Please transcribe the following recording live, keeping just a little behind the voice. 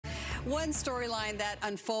One storyline that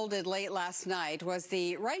unfolded late last night was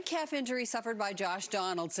the right calf injury suffered by Josh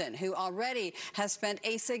Donaldson, who already has spent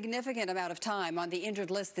a significant amount of time on the injured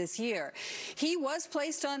list this year. He was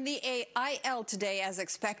placed on the IL today as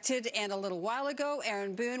expected, and a little while ago,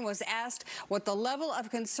 Aaron Boone was asked what the level of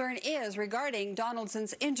concern is regarding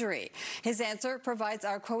Donaldson's injury. His answer provides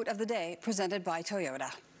our quote of the day, presented by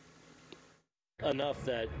Toyota. Enough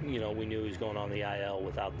that we knew he was going on the IL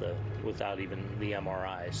without even the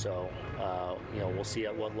MRI. So we'll see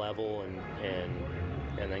at what level and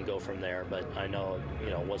then go from there. But I know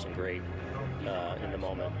it wasn't great in the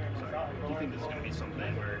moment. Do you think this is going to be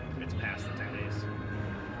something where it's past the 10 days?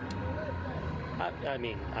 I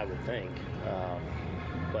mean, I would think,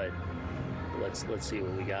 but let's see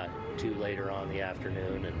what we got to later on in the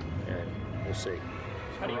afternoon, and we'll see.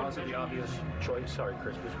 Peraza the obvious choice? Sorry,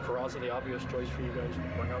 Chris. Was Peraza the obvious choice for you guys to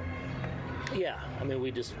bring up? Yeah, I mean,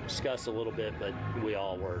 we just discussed a little bit, but we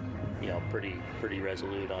all were, pretty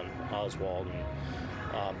resolute on Oswald.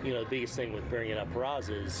 And, the biggest thing with bringing up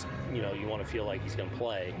Peraza is, you want to feel like he's going to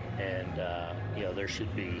play, and there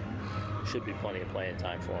should be plenty of playing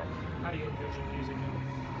time for him. How do you envision using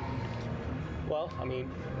him? Well, I mean,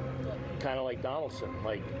 kind of like Donaldson,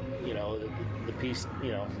 the piece,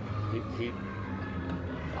 he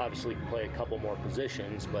obviously can play a couple more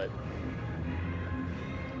positions, but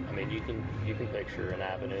I mean, you can picture an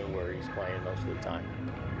avenue where he's playing most of the time.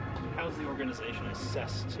 How's the organization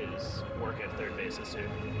assessed his work at third base this year?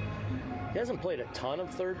 He hasn't played a ton of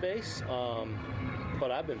third base, but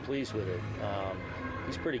I've been pleased with it.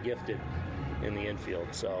 He's pretty gifted in the infield,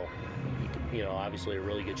 so obviously a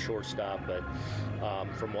really good shortstop, but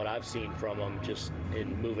from what I've seen from him, just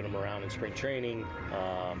in moving him around in spring training,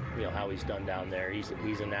 how he's done down there, he's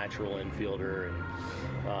a natural infielder, and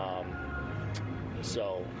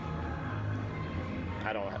so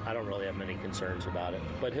I don't really have many concerns about it.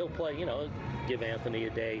 But he'll play, give Anthony a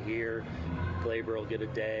day here, Glaber will get a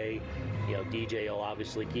day, DJ will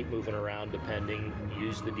obviously keep moving around depending,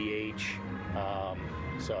 use the DH,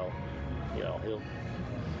 so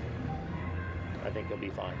I think he'll be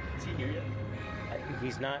fine. Is he here yet?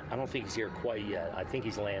 He's not. I don't think he's here quite yet. I think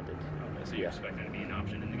he's landed. Okay, so you expect him to be an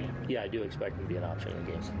option in the game? Yeah, I do expect him to be an option in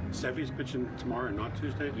the game. Seffi's pitching tomorrow and not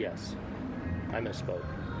Tuesday? Yes. I misspoke.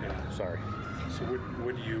 Yeah. Sorry. So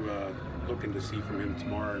what are you looking to see from him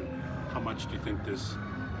tomorrow, and how much do you think this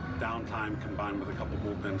downtime combined with a couple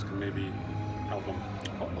bullpens can maybe help him?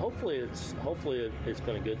 Hopefully it's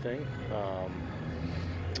been a good thing.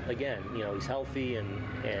 Again, he's healthy and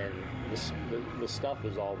the stuff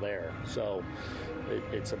is all there. So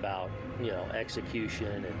it's about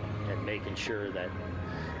execution and making sure that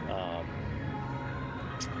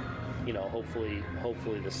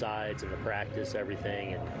hopefully the sides and the practice,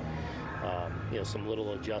 everything, and some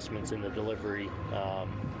little adjustments in the delivery,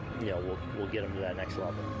 we'll get them to that next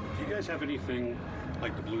level. Do you guys have anything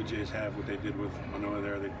like the Blue Jays have, what they did with Manoah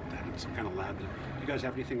there? They had some kind of lab. Do you guys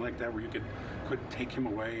have anything like that where you could take him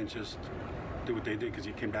away and just do what they did, because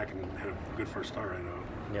he came back and had a good first start, I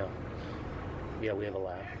know. Yeah, we have a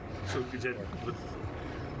lab. So is it?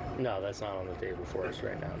 No, that's not on the table for us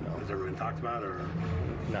right now. No. Has there been talked about, or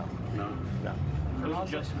no? Those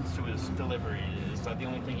adjustments to his delivery, is that the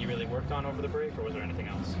only thing he really worked on over the break, or was there anything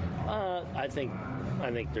else? I think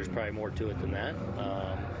there's probably more to it than that.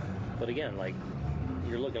 But again,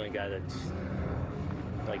 you're looking at a guy that's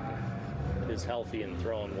is healthy and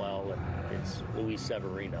throwing well, and it's Luis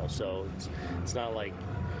Severino. So it's not like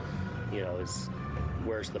it's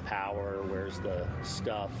where's the power, where's the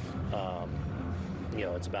stuff.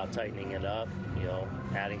 It's about tightening it up,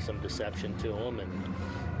 adding some deception to him,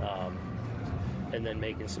 and then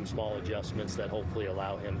making some small adjustments that hopefully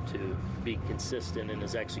allow him to be consistent in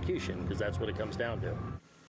his execution, because that's what it comes down to.